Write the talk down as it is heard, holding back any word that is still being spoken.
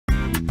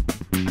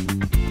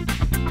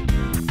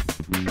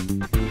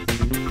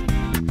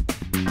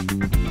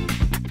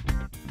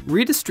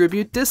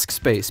Redistribute disk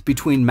space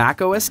between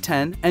macOS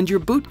X and your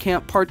Boot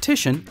Camp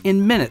partition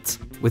in minutes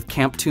with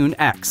Camptune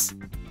X.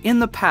 In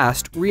the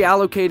past,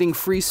 reallocating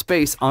free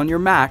space on your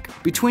Mac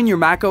between your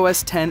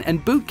macOS X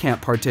and Boot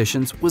Camp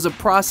partitions was a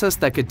process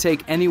that could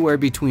take anywhere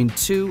between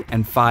 2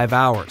 and 5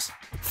 hours.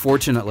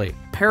 Fortunately,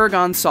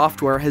 Paragon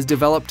Software has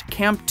developed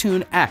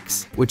Camptune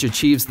X, which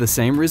achieves the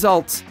same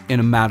results in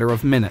a matter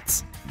of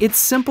minutes. Its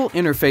simple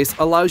interface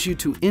allows you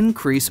to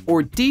increase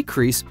or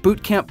decrease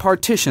Boot Camp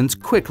partitions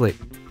quickly.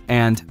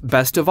 And,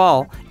 best of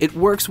all, it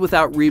works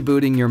without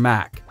rebooting your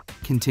Mac.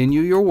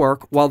 Continue your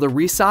work while the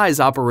resize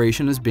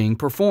operation is being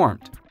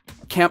performed.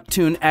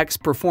 Camptune X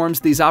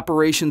performs these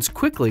operations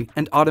quickly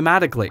and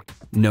automatically.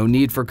 No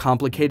need for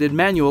complicated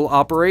manual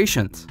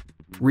operations.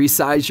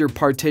 Resize your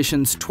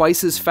partitions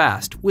twice as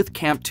fast with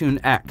Camptune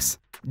X.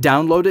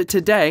 Download it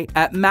today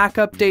at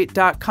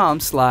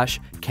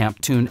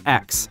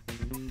macupdate.com/CamptuneX.